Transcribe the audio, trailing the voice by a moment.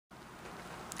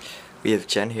We have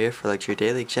Jen here for Luxury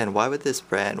Daily. Jen, why would this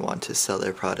brand want to sell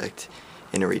their product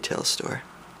in a retail store?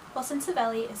 Well, since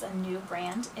Savelli is a new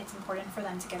brand, it's important for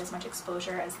them to get as much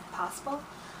exposure as possible.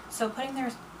 So putting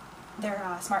their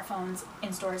smartphones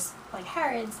in stores like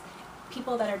Harrods,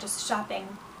 people that are just shopping,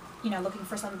 looking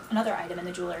for another item in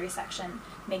the jewelry section,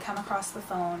 may come across the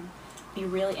phone, be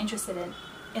really interested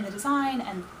in the design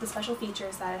and the special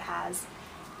features that it has,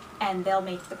 and they'll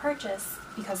make the purchase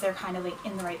because they're kind of like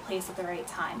in the right place at the right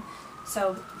time.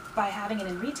 So by having it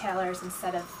in retailers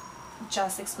instead of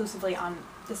just exclusively on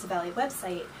the Savelli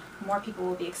website, more people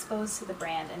will be exposed to the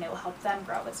brand and it will help them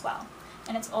grow as well.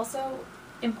 And it's also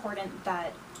important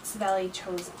that Savelli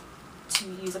chose to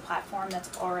use a platform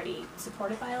that's already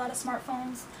supported by a lot of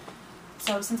smartphones.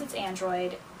 So since it's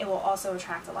Android, it will also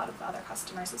attract a lot of other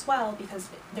customers as well, because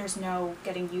there's no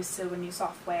getting used to a new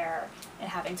software and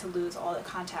having to lose all the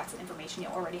contacts and information you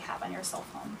already have on your cell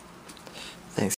phone.